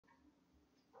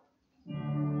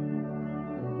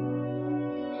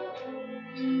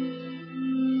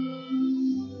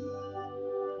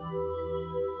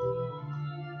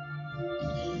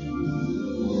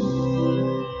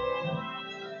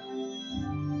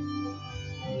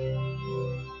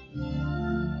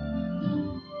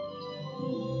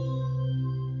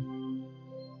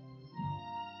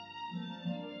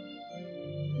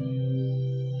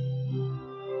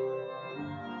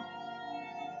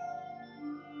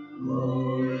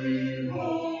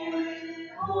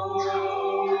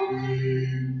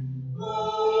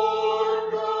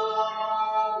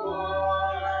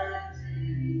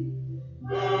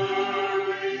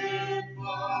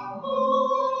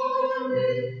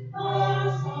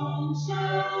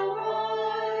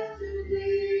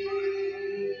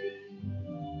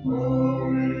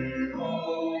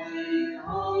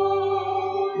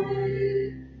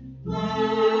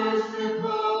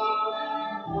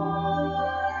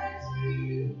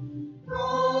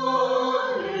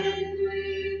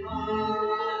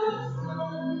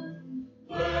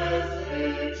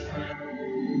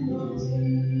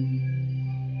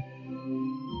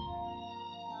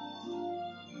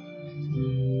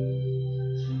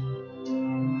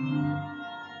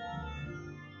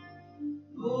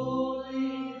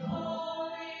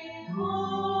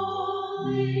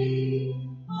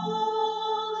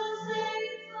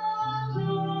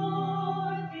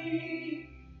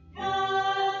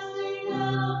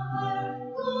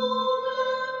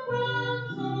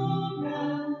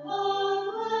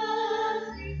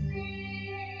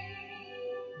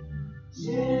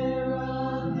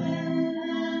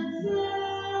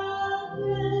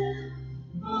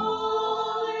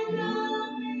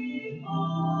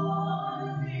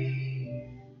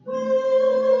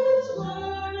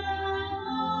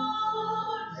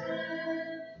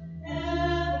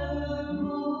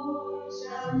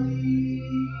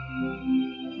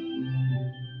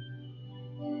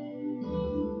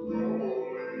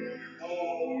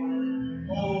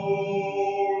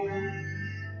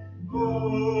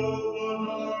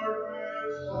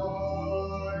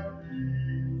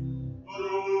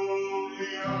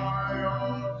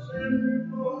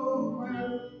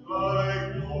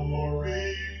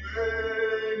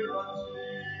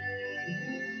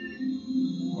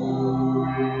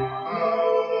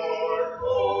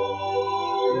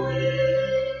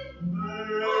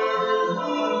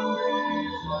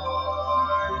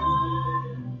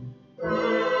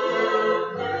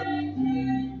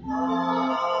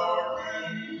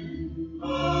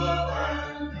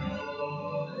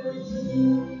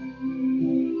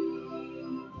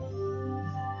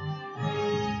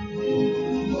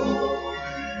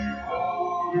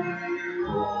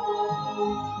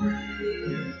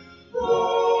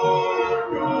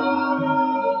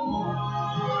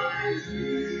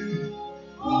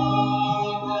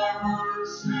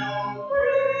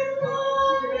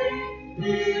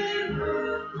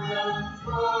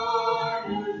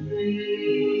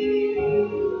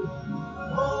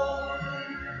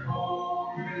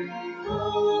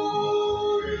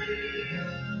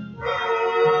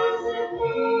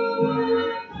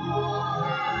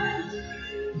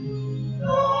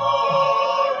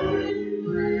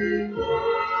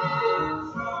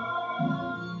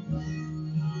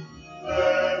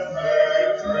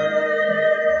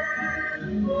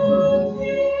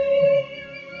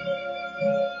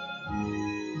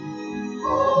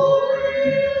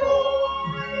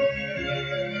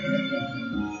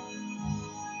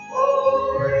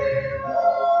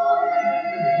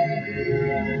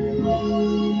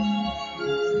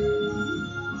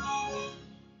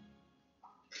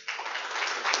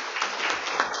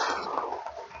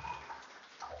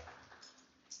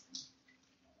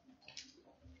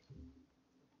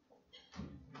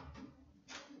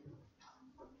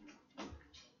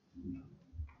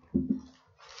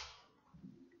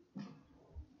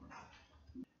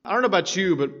I don't know about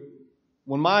you, but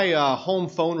when my home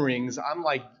phone rings, I'm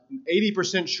like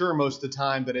 80% sure most of the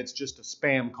time that it's just a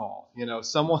spam call. You know,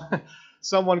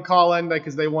 someone calling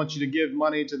because they want you to give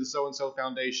money to the so-and-so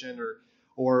foundation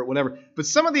or whatever. But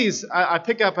some of these I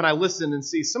pick up and I listen and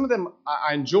see. Some of them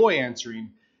I enjoy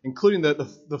answering, including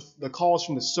the calls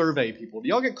from the survey people. Do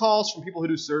y'all get calls from people who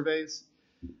do surveys?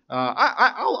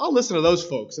 I'll listen to those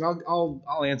folks and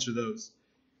I'll answer those.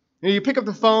 You know, you pick up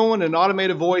the phone and an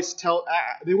automated voice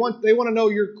they want to know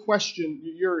your question,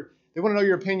 they want to know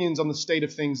your opinions on the state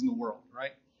of things in the world,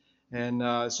 right?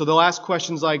 And so they'll ask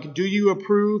questions like, do you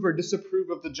approve or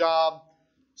disapprove of the job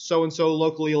so-and-so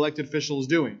locally elected official is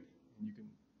doing? You can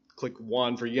click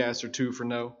 1 for yes or 2 for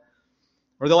no.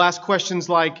 Or they'll ask questions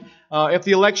like, if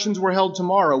the elections were held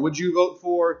tomorrow, would you vote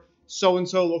for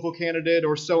so-and-so local candidate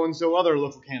or so-and-so other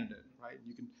local candidate, right?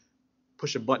 You can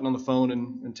push a button on the phone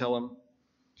and tell them.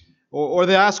 Or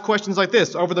they ask questions like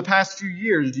this. Over the past few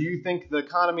years, do you think the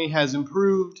economy has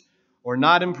improved or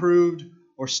not improved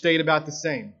or stayed about the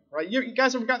same? Right? You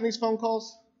guys ever gotten these phone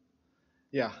calls?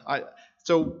 Yeah.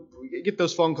 So we get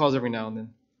those phone calls every now and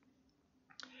then.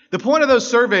 The point of those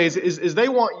surveys is they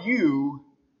want you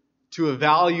to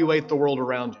evaluate the world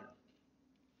around you.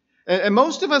 And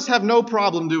most of us have no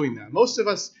problem doing that. Most of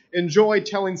us enjoy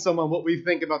telling someone what we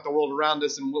think about the world around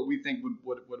us and what we think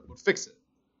would fix it.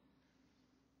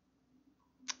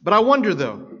 But I wonder,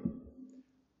 though,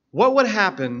 what would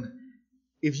happen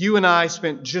if you and I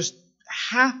spent just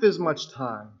half as much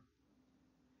time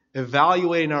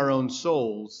evaluating our own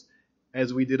souls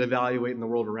as we did evaluating the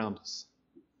world around us?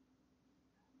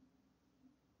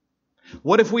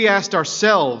 What if we asked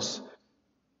ourselves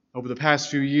over the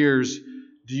past few years,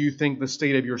 do you think the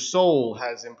state of your soul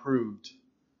has improved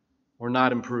or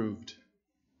not improved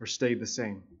or stayed the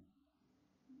same?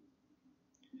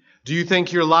 Do you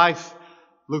think your life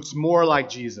looks more like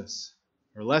Jesus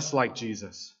or less like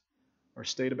Jesus or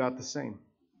stayed about the same?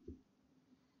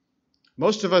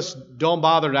 Most of us don't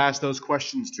bother to ask those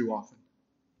questions too often.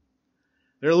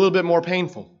 They're a little bit more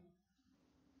painful.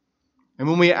 And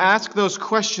when we ask those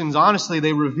questions, honestly,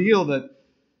 they reveal that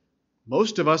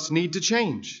most of us need to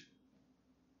change.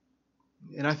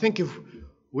 And I think if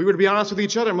we were to be honest with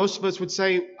each other, most of us would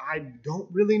say, I don't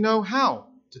really know how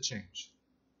to change.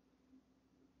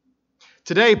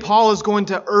 Today, Paul is going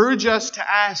to urge us to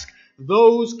ask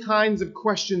those kinds of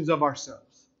questions of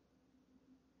ourselves.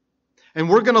 And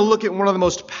we're going to look at one of the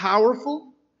most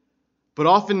powerful, but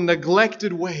often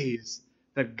neglected ways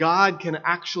that God can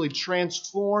actually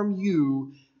transform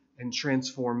you and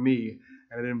transform me.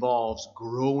 And it involves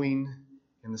growing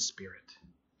in the Spirit.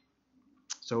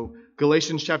 So,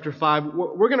 Galatians chapter 5,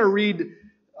 we're going to read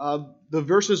the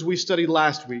verses we studied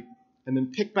last week and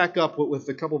then pick back up with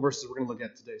a couple verses we're going to look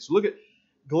at today. So look at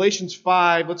Galatians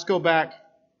 5. Let's go back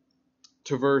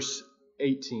to verse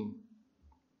 18.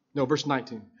 No, verse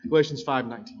 19. Galatians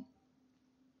 5:19.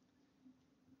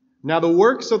 Now the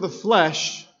works of the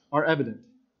flesh are evident: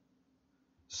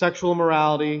 sexual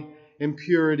immorality,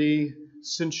 impurity,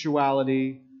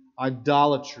 sensuality,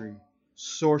 idolatry,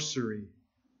 sorcery,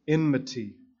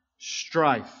 enmity,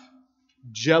 strife,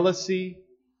 jealousy,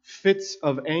 fits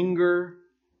of anger,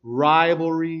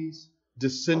 rivalries,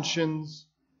 dissensions,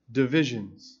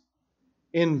 divisions,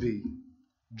 envy,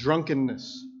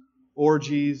 drunkenness,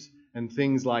 orgies, and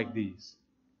things like these.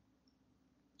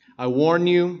 I warn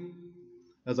you,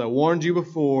 as I warned you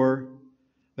before,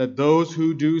 that those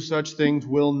who do such things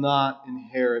will not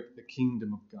inherit the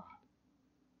kingdom of God.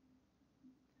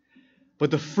 But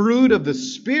the fruit of the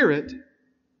Spirit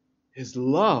is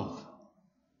love,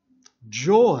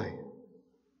 joy,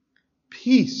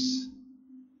 peace,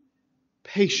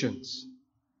 patience,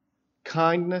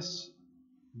 kindness,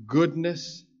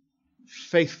 goodness,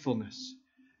 faithfulness,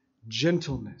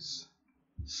 gentleness,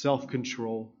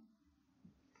 self-control.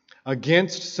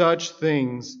 Against such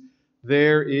things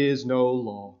there is no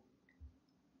law.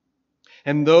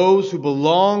 And those who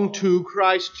belong to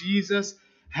Christ Jesus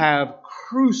have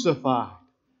crucified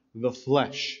the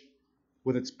flesh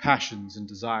with its passions and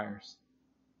desires.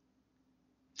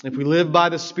 If we live by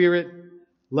the Spirit,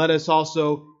 let us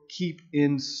also keep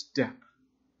in step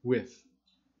with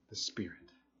the Spirit.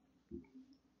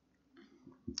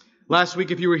 Last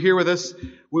week, if you were here with us,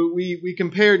 we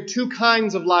compared two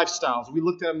kinds of lifestyles. We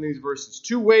looked at them in these verses.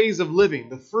 Two ways of living: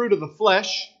 the fruit of the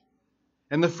flesh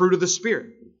and the fruit of the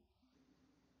Spirit.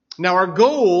 Now, our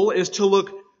goal is to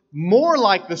look more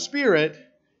like the Spirit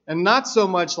and not so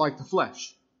much like the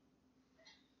flesh.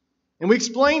 And we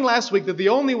explained last week that the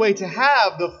only way to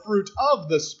have the fruit of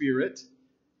the Spirit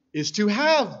is to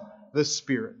have the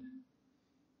Spirit.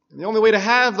 And the only way to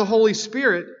have the Holy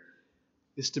Spirit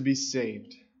is to be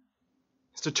saved.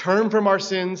 It's to turn from our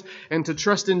sins and to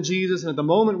trust in Jesus. And at the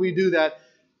moment we do that,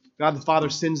 God the Father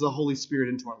sends the Holy Spirit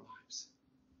into our lives.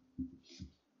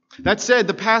 That said,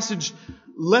 the passage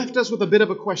left us with a bit of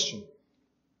a question.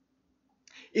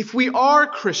 If we are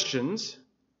Christians,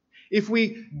 if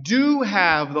we do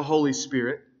have the Holy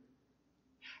Spirit,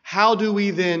 how do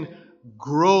we then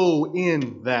grow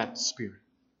in that Spirit?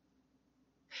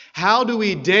 How do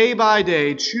we day by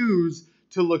day choose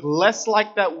to look less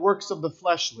like that works of the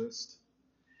flesh list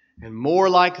and more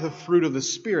like the fruit of the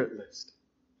Spirit list?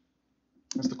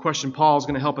 That's the question Paul is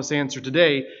going to help us answer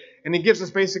today. And he gives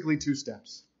us basically two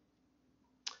steps.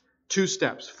 Two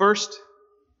steps. First,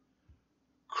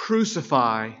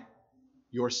 crucify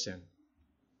your sin.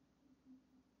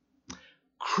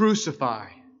 Crucify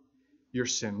your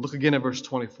sin. Look again at verse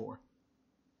 24.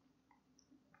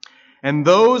 And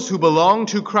those who belong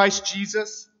to Christ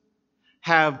Jesus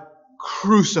have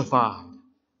crucified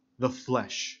the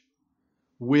flesh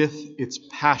with its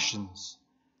passions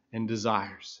and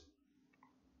desires.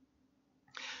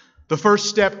 The first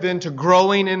step then to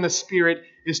growing in the Spirit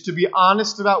is to be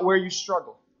honest about where you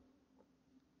struggle.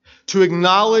 To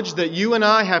acknowledge that you and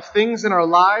I have things in our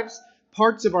lives,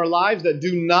 parts of our lives that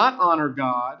do not honor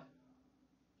God,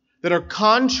 that are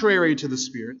contrary to the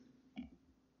Spirit.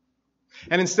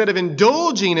 And instead of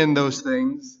indulging in those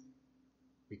things,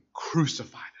 we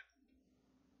crucify them.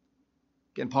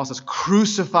 Again, Paul says,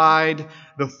 crucified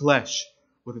the flesh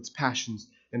with its passions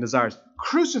and desires.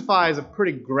 Crucify is a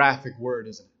pretty graphic word,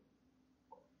 isn't it?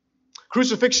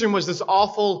 Crucifixion was this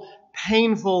awful,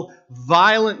 painful,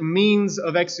 violent means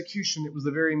of execution. It was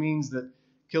the very means that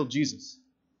killed Jesus.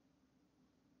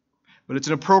 But it's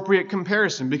an appropriate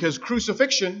comparison because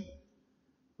crucifixion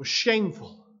was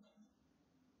shameful.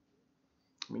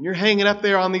 I mean, you're hanging up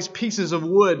there on these pieces of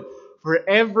wood for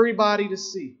everybody to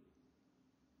see.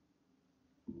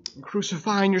 And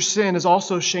crucifying your sin is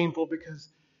also shameful because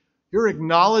you're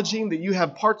acknowledging that you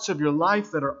have parts of your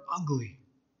life that are ugly,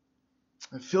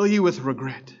 that fill you with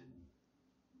regret.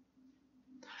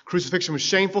 Crucifixion was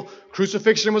shameful.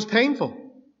 Crucifixion was painful.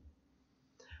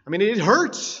 I mean, it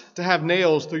hurts to have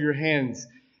nails through your hands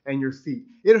and your feet.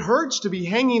 It hurts to be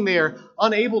hanging there,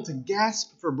 unable to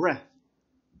gasp for breath.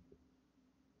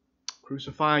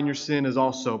 Crucifying your sin is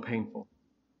also painful.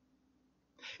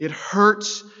 It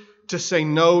hurts to say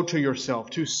no to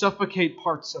yourself, to suffocate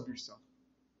parts of yourself.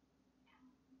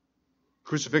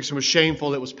 Crucifixion was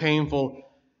shameful. It was painful.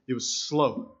 It was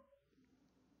slow.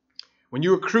 When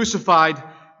you were crucified,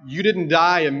 you didn't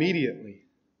die immediately.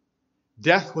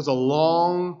 Death was a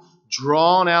long,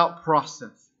 drawn-out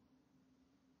process.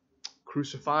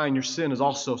 Crucifying your sin is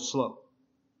also slow.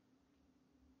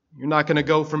 You're not going to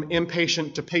go from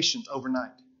impatient to patient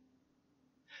overnight.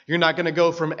 You're not going to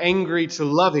go from angry to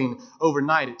loving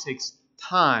overnight. It takes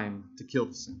time to kill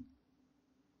the sin.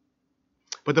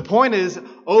 But the point is,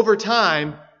 over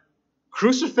time,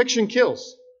 crucifixion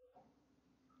kills.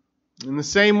 In the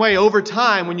same way, over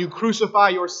time, when you crucify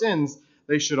your sins,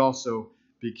 they should also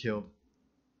be killed.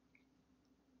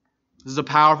 This is a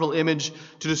powerful image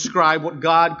to describe what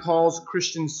God calls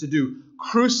Christians to do.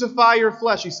 Crucify your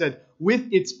flesh, he said, with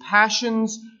its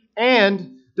passions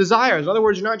and desires. In other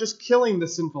words, you're not just killing the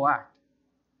sinful act.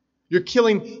 You're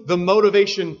killing the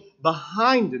motivation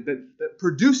behind it that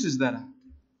produces that act.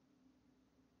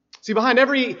 See, behind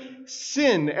every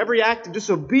sin, every act of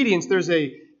disobedience, there's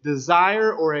a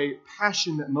desire or a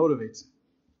passion that motivates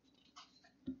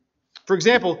it. For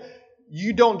example,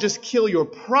 you don't just kill your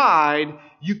pride,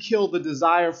 you kill the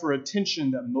desire for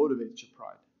attention that motivates your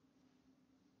pride.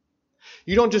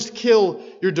 You don't just kill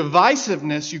your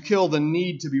divisiveness, you kill the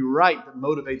need to be right that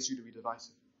motivates you to be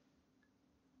divisive.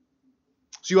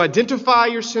 So you identify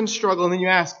your sin struggle and then you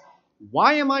ask,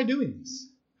 why am I doing this?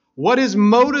 What is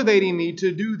motivating me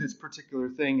to do this particular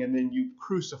thing? And then you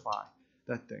crucify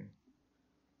that thing.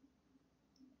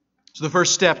 So the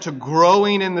first step to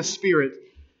growing in the Spirit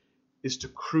is to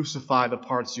crucify the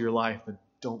parts of your life that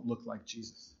don't look like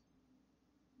Jesus.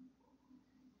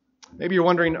 Maybe you're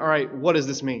wondering, all right, what does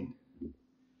this mean?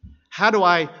 How do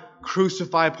I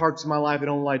crucify parts of my life that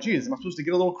don't look like Jesus? Am I supposed to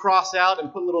get a little cross out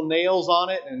and put little nails on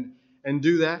it and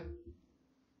do that?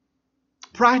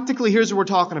 Practically, here's what we're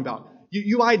talking about.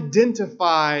 You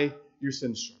identify your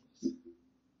sin struggles.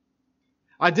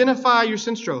 Identify your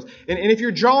sin struggles. And if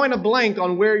you're drawing a blank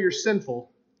on where you're sinful,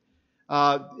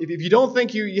 if you don't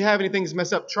think you have anything to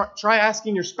mess up, try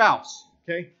asking your spouse.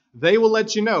 Okay, they will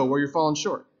let you know where you're falling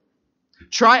short.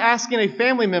 Try asking a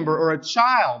family member or a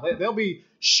child. They'll be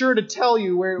sure to tell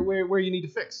you where you need to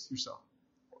fix yourself.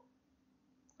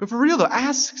 But for real though,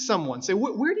 ask someone. Say,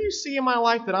 where do you see in my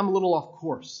life that I'm a little off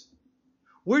course?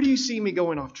 Where do you see me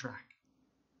going off track?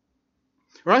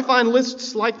 Or I find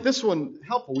lists like this one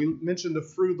helpful. We mentioned the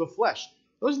fruit of the flesh.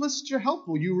 Those lists are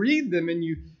helpful. You read them and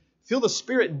you feel the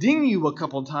Spirit ding you a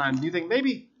couple times. And you think,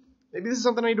 maybe this is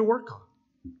something I need to work on.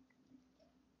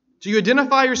 So you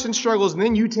identify your sin struggles and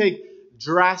then you take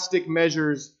drastic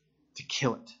measures to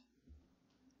kill it.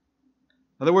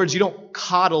 In other words, you don't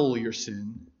coddle your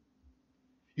sin.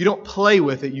 You don't play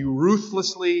with it. You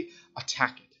ruthlessly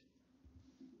attack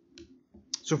it.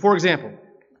 So for example,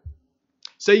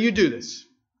 say you do this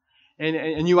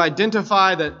and you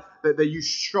identify that you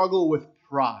struggle with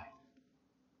pride.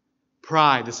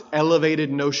 Pride, this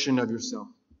elevated notion of yourself.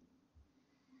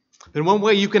 Then one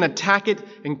way you can attack it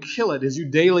and kill it is you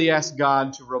daily ask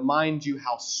God to remind you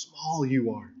how small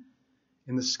you are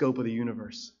in the scope of the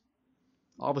universe.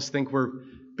 All of us think we're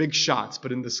big shots,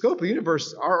 but in the scope of the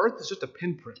universe, our earth is just a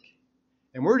pinprick.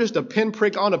 And we're just a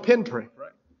pinprick on a pinprick,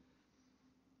 right?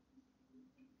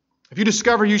 If you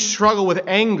discover you struggle with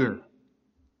anger,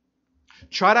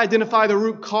 try to identify the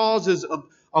root causes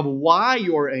of why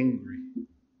you're angry.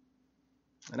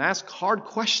 And ask hard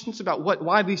questions about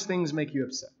why these things make you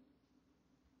upset.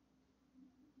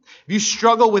 If you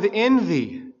struggle with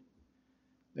envy,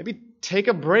 maybe take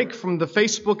a break from the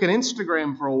Facebook and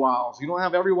Instagram for a while so you don't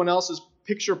have everyone else's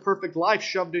picture-perfect life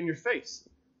shoved in your face.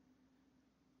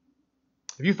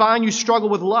 If you find you struggle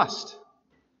with lust,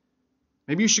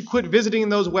 maybe you should quit visiting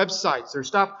those websites or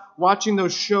stop watching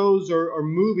those shows or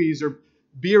movies or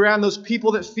be around those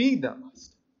people that feed that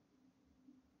lust.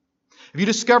 If you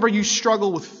discover you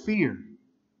struggle with fear,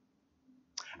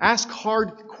 ask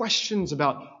hard questions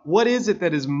about what is it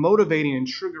that is motivating and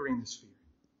triggering this fear.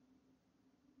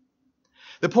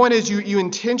 The point is you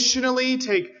intentionally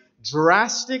take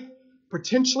drastic,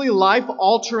 potentially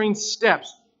life-altering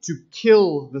steps to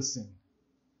kill the sin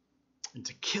and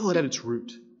to kill it at its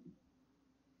root.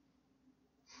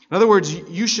 In other words,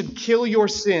 you should kill your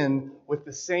sin with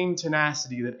the same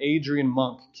tenacity that Adrian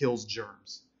Monk kills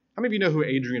germs. How many of you know who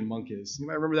Adrian Monk is? You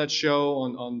might remember that show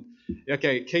on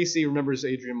okay, Casey remembers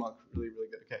Adrian Monk. Really,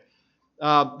 really good.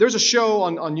 Okay. There's a show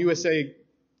on USA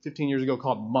 15 years ago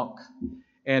called Monk.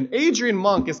 And Adrian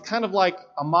Monk is kind of like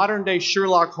a modern-day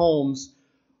Sherlock Holmes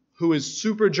who is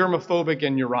super germophobic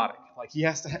and neurotic. Like he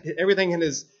has to, everything in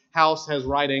his house has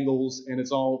right angles and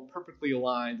it's all perfectly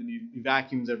aligned and he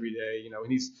vacuums every day,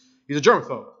 and he's a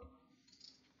germaphobe.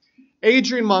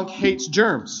 Adrian Monk hates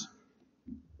germs.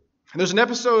 And there's an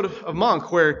episode of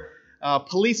Monk where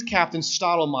police captain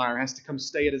Stottlemyre has to come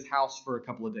stay at his house for a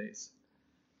couple of days.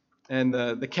 And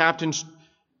the captain,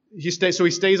 he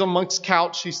stays on Monk's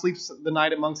couch. He sleeps the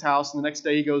night at Monk's house. And the next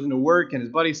day he goes into work and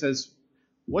his buddy says,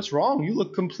 "What's wrong? You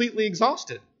look completely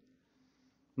exhausted."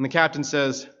 And the captain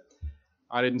says,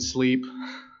 "I didn't sleep.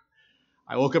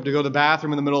 I woke up to go to the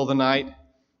bathroom in the middle of the night.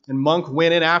 And Monk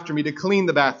went in after me to clean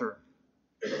the bathroom."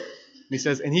 And he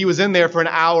says, and he was in there for an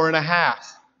hour and a half.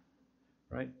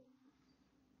 Right?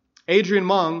 Adrian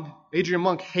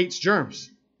Monk hates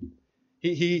germs.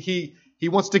 He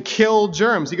wants to kill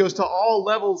germs. He goes to all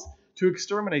levels to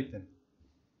exterminate them.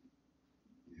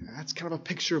 That's kind of a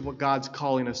picture of what God's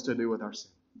calling us to do with our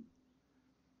sin.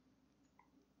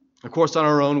 Of course, on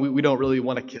our own, we don't really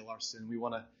want to kill our sin. We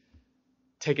want to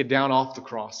take it down off the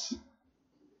cross. We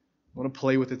want to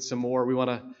play with it some more. We want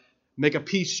to make a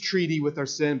peace treaty with our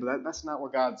sin, but that's not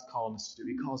what God's calling us to do.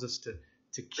 He calls us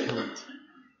to kill it.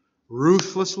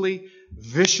 Ruthlessly,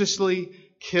 viciously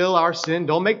kill our sin.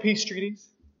 Don't make peace treaties.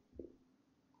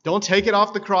 Don't take it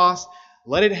off the cross.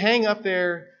 Let it hang up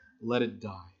there. Let it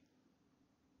die.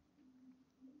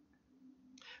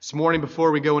 This morning,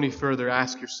 before we go any further,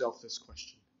 ask yourself this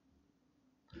question.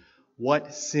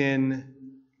 What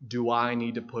sin do I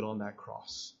need to put on that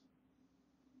cross?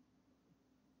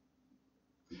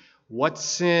 What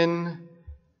sin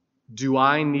do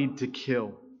I need to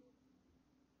kill?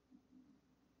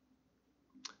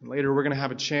 And later we're going to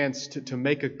have a chance to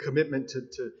make a commitment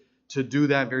to do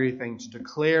that very thing, to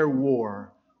declare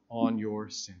war on your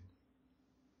sin.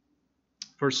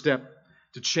 First step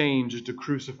to change is to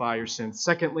crucify your sin.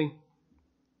 Second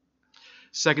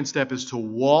step is to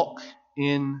walk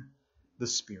in the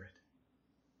Spirit.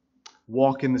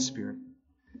 Walk in the Spirit.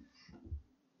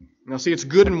 Now, see, it's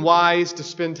good and wise to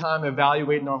spend time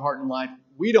evaluating our heart and life.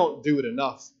 We don't do it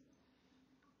enough.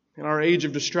 In our age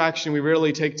of distraction, we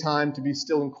rarely take time to be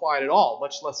still and quiet at all,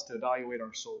 much less to evaluate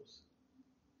our souls.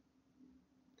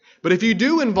 But if you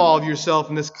do involve yourself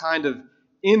in this kind of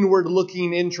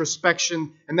inward-looking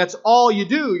introspection, and that's all you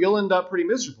do, you'll end up pretty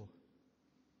miserable.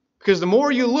 Because the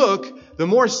more you look, the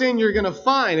more sin you're going to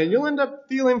find, and you'll end up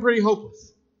feeling pretty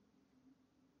hopeless.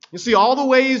 You see all the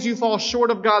ways you fall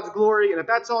short of God's glory, and if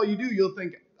that's all you do, you'll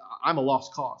think, I'm a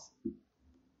lost cause.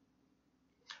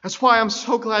 That's why I'm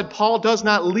so glad Paul does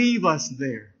not leave us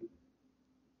there.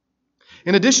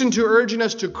 In addition to urging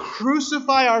us to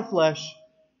crucify our flesh,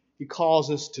 he calls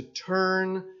us to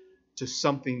turn to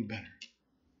something better.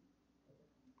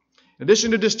 In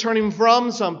addition to just turning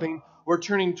from something or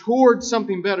turning towards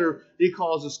something better, he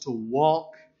calls us to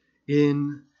walk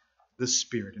in the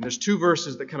Spirit. And there's two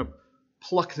verses that kind of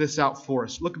pluck this out for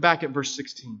us. Look back at verse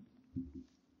 16.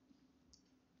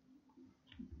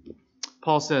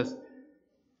 Paul says,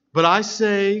 "But I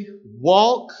say,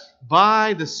 walk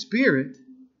by the Spirit,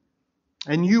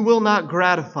 and you will not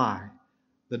gratify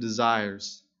the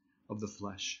desires of the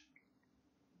flesh."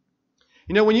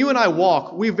 You know, when you and I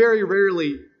walk, we very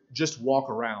rarely just walk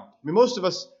around. I mean, most of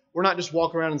us, we're not just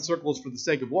walking around in circles for the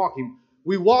sake of walking.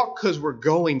 We walk because we're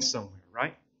going somewhere,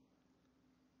 right?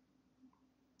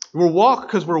 We walk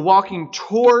because we're walking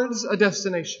towards a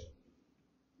destination.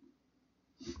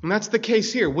 And that's the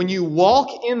case here. When you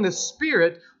walk in the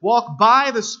Spirit, walk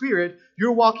by the Spirit,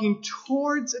 you're walking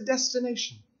towards a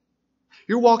destination.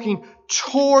 You're walking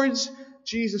towards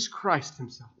Jesus Christ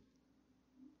Himself.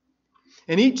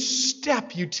 And each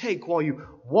step you take while you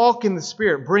walk in the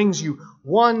Spirit brings you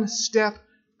one step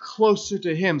closer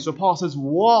to Him. So Paul says,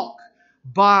 walk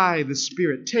by the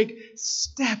Spirit. Take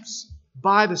steps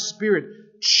by the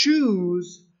Spirit.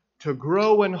 Choose to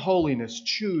grow in holiness.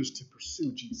 Choose to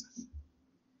pursue Jesus.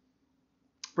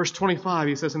 Verse 25,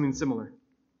 he says something similar.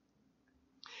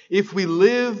 If we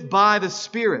live by the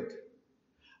Spirit,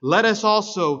 let us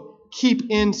also keep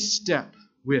in step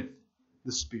with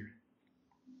the Spirit.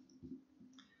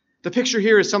 The picture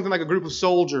here is something like a group of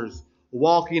soldiers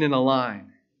walking in a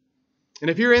line. And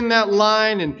if you're in that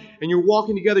line and you're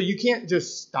walking together, you can't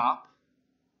just stop.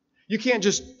 You can't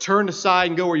just turn aside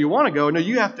and go where you want to go. No,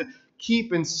 you have to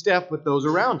keep in step with those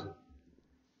around you.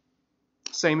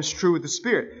 Same is true with the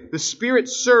Spirit. The Spirit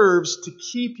serves to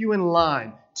keep you in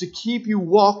line, to keep you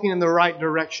walking in the right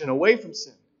direction, away from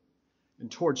sin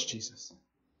and towards Jesus.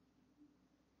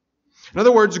 In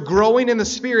other words, growing in the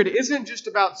Spirit isn't just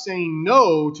about saying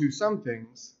no to some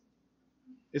things.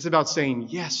 It's about saying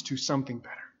yes to something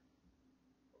better.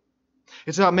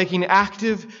 It's about making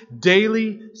active,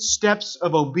 daily steps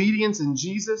of obedience in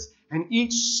Jesus, and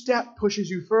each step pushes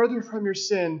you further from your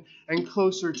sin and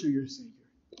closer to your Savior.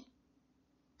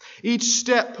 Each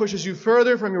step pushes you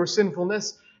further from your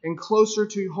sinfulness and closer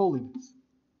to holiness.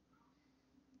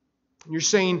 You're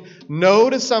saying no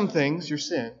to some things, your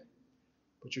sin,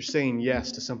 but you're saying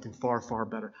yes to something far, far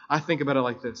better. I think about it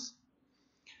like this.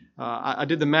 I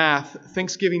did the math.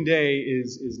 Thanksgiving Day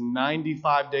is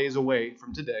 95 days away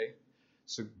from today.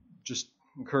 So just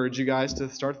encourage you guys to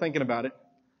start thinking about it.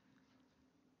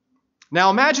 Now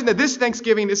imagine that this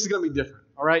Thanksgiving, this is going to be different,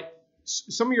 all right?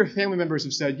 Some of your family members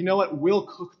have said, you know what, we'll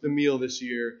cook the meal this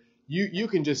year. You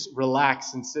can just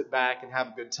relax and sit back and have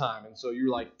a good time. And so you're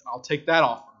like, I'll take that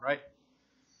offer, right?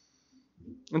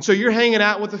 And so you're hanging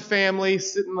out with the family,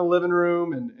 sitting in the living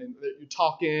room, and you're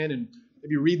talking and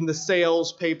maybe reading the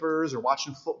sales papers or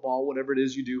watching football, whatever it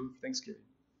is you do for Thanksgiving.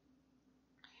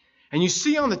 And you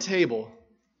see on the table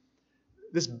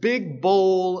this big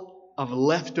bowl of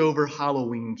leftover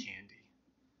Halloween candy.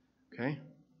 Okay?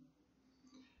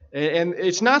 And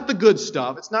it's not the good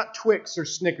stuff. It's not Twix or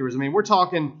Snickers. I mean, we're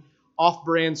talking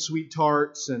off-brand Sweet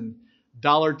Tarts and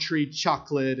Dollar Tree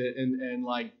chocolate and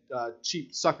like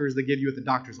cheap suckers they give you at the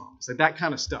doctor's office. Like that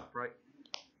kind of stuff, right?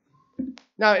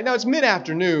 Now it's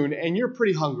mid-afternoon and you're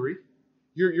pretty hungry.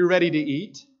 You're ready to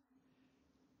eat.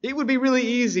 It would be really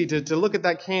easy to look at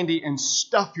that candy and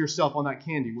stuff yourself on that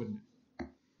candy, wouldn't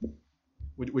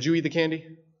it? Would you eat the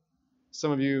candy?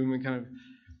 Some of you kind of...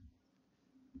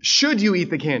 Should you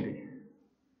eat the candy?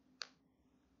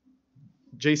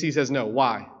 JC says no.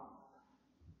 Why?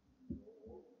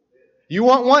 You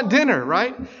want dinner,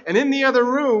 right? And in the other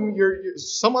room,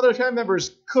 some other family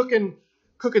members cooking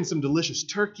some delicious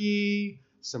turkey,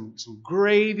 some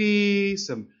gravy,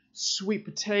 some sweet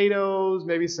potatoes,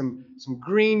 maybe some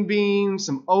green beans,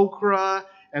 some okra,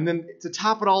 and then to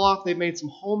top it all off, they made some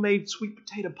homemade sweet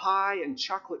potato pie and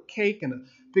chocolate cake and a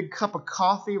big cup of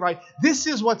coffee, right? This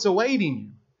is what's awaiting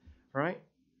you, right?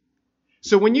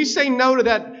 So when you say no to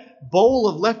that bowl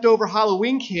of leftover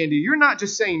Halloween candy, you're not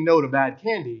just saying no to bad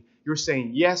candy. You're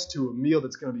saying yes to a meal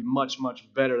that's going to be much, much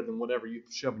better than whatever you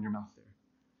shove in your mouth there.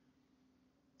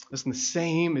 Listen, the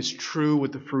same is true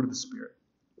with the fruit of the Spirit.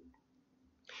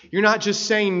 You're not just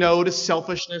saying no to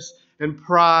selfishness and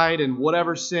pride and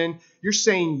whatever sin. You're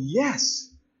saying yes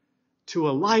to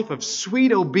a life of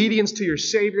sweet obedience to your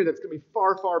Savior that's going to be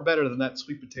far, far better than that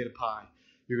sweet potato pie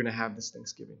you're going to have this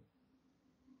Thanksgiving.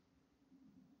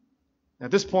 Now,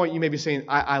 at this point, you may be saying,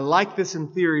 I like this in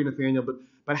theory, Nathaniel,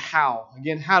 but how?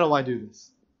 Again, how do I do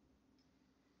this?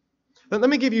 Let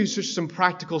me give you just some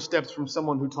practical steps from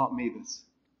someone who taught me this.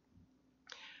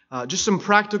 Just some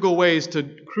practical ways to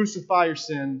crucify your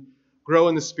sin, grow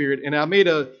in the Spirit. And I made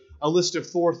a list of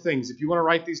 4 things. If you want to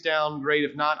write these down, great.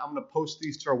 If not, I'm going to post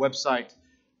these to our website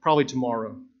probably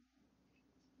tomorrow.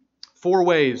 4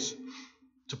 ways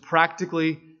to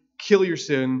practically kill your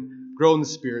sin, grow in the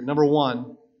Spirit. Number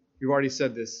 1, you've already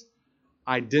said this,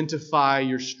 identify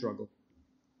your struggle.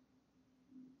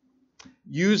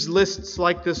 Use lists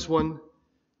like this one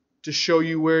to show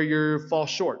you where you fall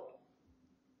short.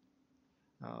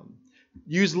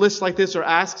 Use lists like this or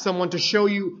ask someone to show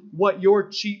you what your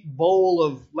cheap bowl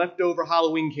of leftover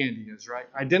Halloween candy is, right?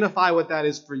 Identify what that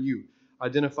is for you.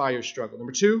 Identify your struggle.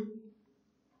 Number 2,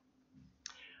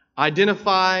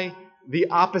 identify the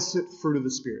opposite fruit of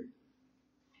the Spirit.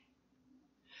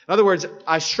 In other words,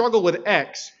 I struggle with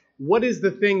X. What is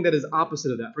the thing that is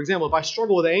opposite of that? For example, if I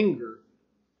struggle with anger,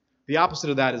 the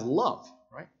opposite of that is love,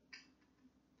 right?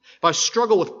 If I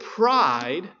struggle with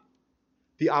pride,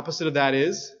 the opposite of that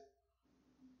is,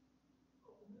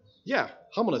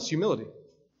 humbleness, humility.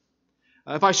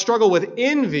 If I struggle with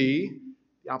envy,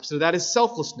 the opposite of that is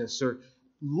selflessness. Or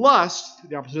lust,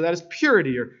 the opposite of that is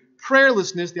purity. Or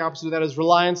prayerlessness, the opposite of that is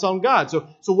reliance on God. So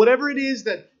whatever it is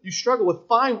that you struggle with,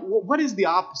 find what is the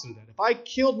opposite of that. If I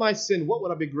killed my sin, what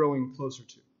would I be growing closer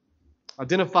to?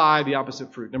 Identify the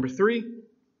opposite fruit. Number 3,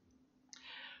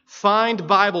 find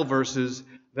Bible verses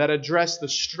that address the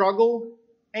struggle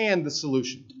and the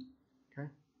solution. Okay?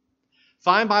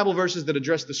 Find Bible verses that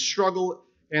address the struggle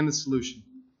and the solution.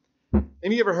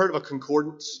 Have you ever heard of a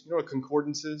concordance? You know what a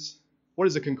concordance is? What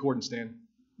is a concordance, Dan?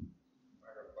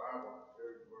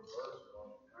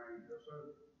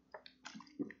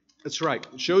 That's right.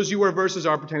 It shows you where verses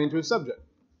are pertaining to a subject.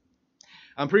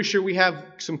 I'm pretty sure we have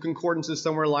some concordances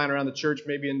somewhere lying around the church.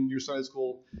 Maybe in your Sunday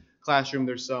school classroom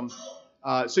there's some.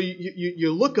 So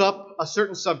you look up a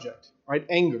certain subject, right?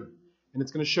 Anger. And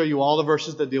it's going to show you all the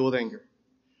verses that deal with anger.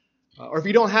 Or if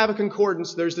you don't have a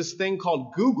concordance, there's this thing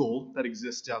called Google that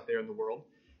exists out there in the world.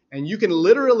 And you can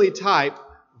literally type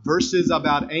verses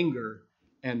about anger,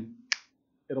 and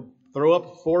it'll throw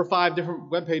up 4 or 5 different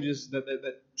web pages that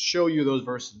show you those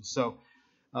verses. So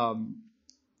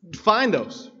find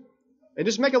those and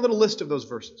just make a little list of those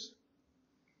verses.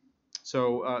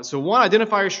 So 1,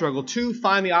 identify your struggle. 2,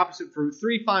 find the opposite fruit.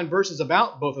 3, find verses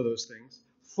about both of those things.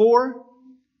 4,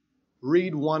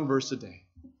 read 1 verse a day.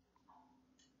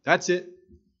 That's it.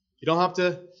 You don't have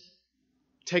to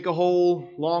take a whole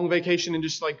long vacation and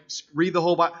just read the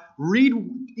whole Bible. Read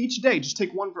each day. Just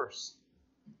take 1 verse.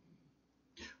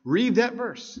 Read that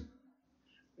verse.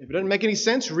 If it doesn't make any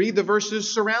sense, read the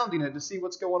verses surrounding it to see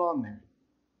what's going on there.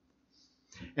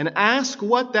 And ask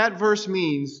what that verse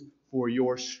means for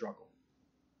your struggle.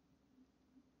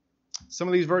 Some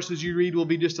of these verses you read will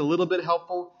be just a little bit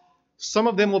helpful. Some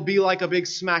of them will be like a big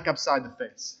smack upside the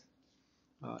face.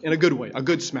 In a good way, a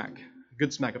good smack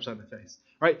upside the face.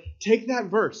 Right? Take that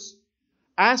verse,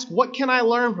 ask what can I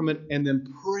learn from it, and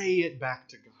then pray it back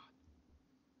to God.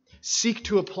 Seek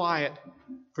to apply it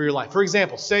for your life. For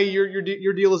example, say your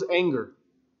deal is anger.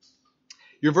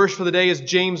 Your verse for the day is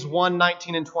James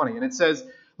 1:19 and 20, and it says,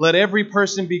 "Let every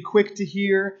person be quick to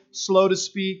hear, slow to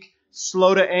speak,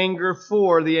 slow to anger,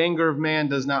 for the anger of man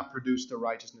does not produce the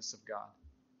righteousness of God."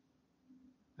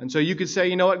 And so you could say,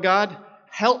 you know what, God,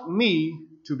 help me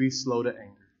to be slow to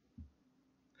anger.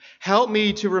 Help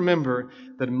me to remember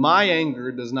that my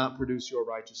anger does not produce your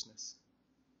righteousness.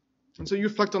 And so you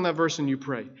reflect on that verse and you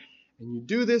pray. And you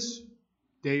do this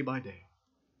day by day.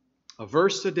 A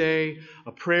verse a day,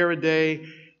 a prayer a day.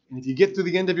 And if you get through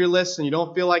the end of your list and you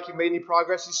don't feel like you've made any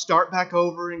progress, you start back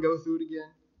over and go through it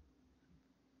again.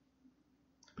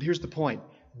 But here's the point.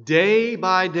 Day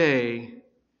by day,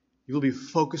 you will be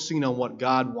focusing on what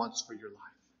God wants for your life.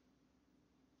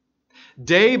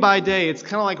 Day by day, it's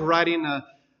kind of like riding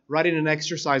an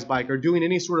exercise bike or doing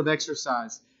any sort of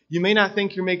exercise. You may not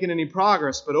think you're making any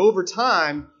progress, but over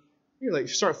time, you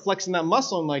start flexing that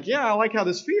muscle and I like how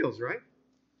this feels, right?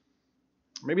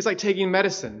 Maybe it's like taking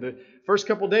medicine. The first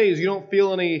couple of days, you don't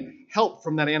feel any help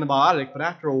from that antibiotic, but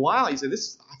after a while, you say,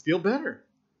 I feel better.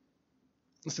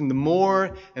 Listen, the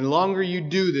more and longer you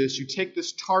do this, you take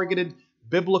this targeted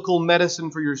biblical medicine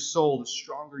for your soul, the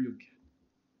stronger you'll get.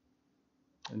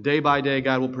 And day by day,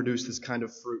 God will produce this kind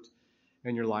of fruit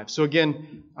in your life. So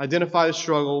again, identify the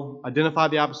struggle, identify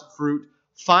the opposite fruit,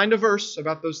 find a verse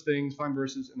about those things, find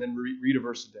verses, and then read a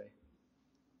verse a day.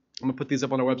 I'm going to put these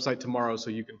up on our website tomorrow so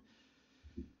you can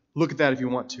look at that if you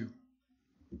want to.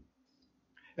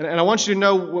 And I want you to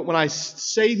know when I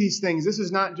say these things, this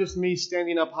is not just me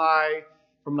standing up high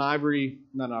from a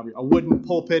wooden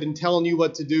pulpit and telling you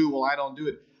what to do while I don't do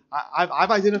it.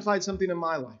 I've identified something in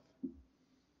my life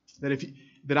that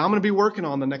that I'm going to be working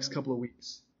on the next couple of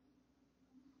weeks.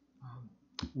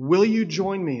 Will you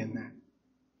join me in that?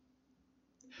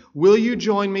 Will you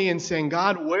join me in saying,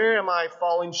 God, where am I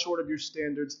falling short of your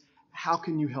standards? How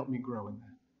can you help me grow in that?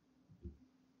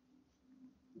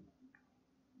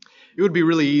 It would be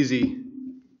really easy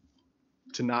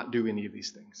to not do any of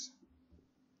these things.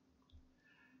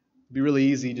 It'd be really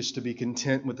easy just to be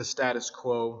content with the status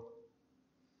quo,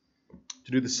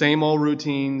 to do the same old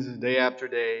routines day after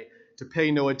day, to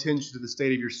pay no attention to the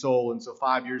state of your soul, and so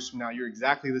 5 years from now you're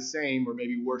exactly the same or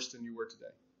maybe worse than you were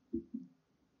today.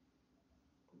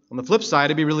 On the flip side,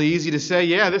 it'd be really easy to say,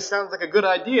 yeah, this sounds like a good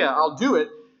idea, I'll do it,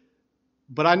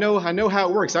 but I know how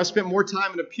it works. I've spent more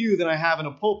time in a pew than I have in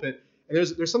a pulpit, and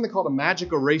there's something called a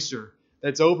magic eraser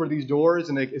that's over these doors,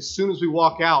 and as soon as we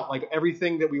walk out, like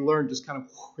everything that we learned just kind of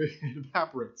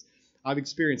evaporates. I've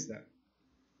experienced that.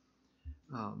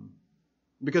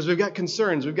 Because we've got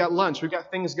concerns, we've got lunch, we've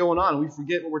got things going on, and we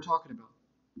forget what we're talking about.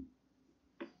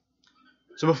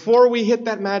 So before we hit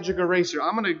that magic eraser,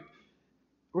 we're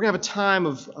gonna have a time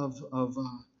of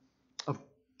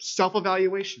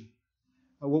self-evaluation.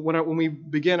 When we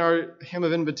begin our hymn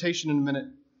of invitation in a minute,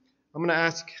 I'm going to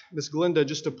ask Miss Glinda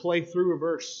just to play through a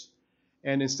verse.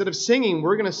 And instead of singing,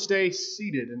 we're going to stay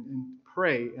seated and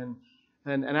pray and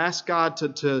ask God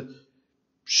to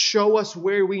show us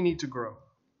where we need to grow.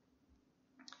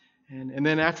 And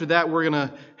then after that, we're going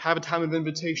to have a time of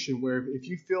invitation where if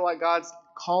you feel like God's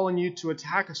calling you to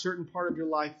attack a certain part of your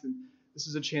life, then this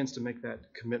is a chance to make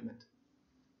that commitment.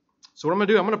 So what I'm going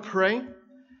to do, I'm going to pray.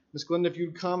 Miss Glinda, if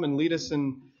you'd come and lead us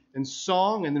in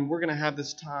song, and then we're going to have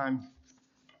this time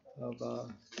of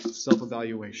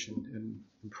self-evaluation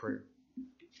and prayer.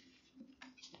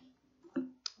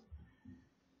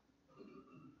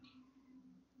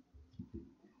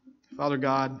 Father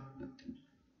God,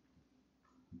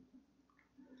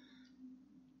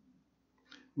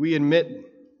 we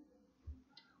admit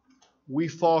we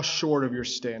fall short of your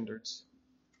standards.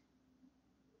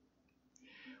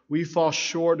 We fall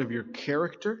short of your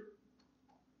character.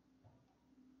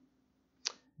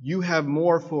 You have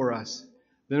more for us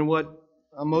than what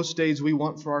on most days we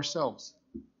want for ourselves.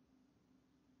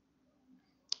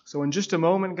 So in just a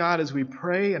moment, God, as we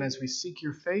pray and as we seek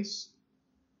your face,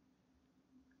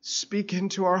 speak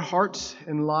into our hearts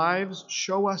and lives.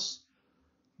 Show us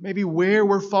maybe where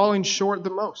we're falling short the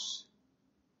most.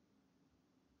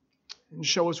 And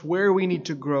show us where we need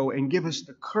to grow and give us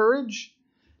the courage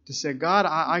to say, God,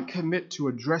 I commit to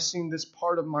addressing this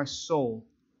part of my soul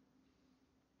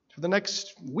for the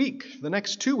next week, the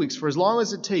next 2 weeks, for as long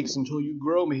as it takes until you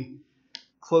grow me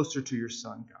closer to your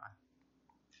Son, God.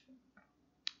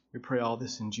 We pray all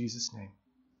this in Jesus' name.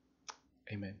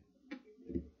 Amen.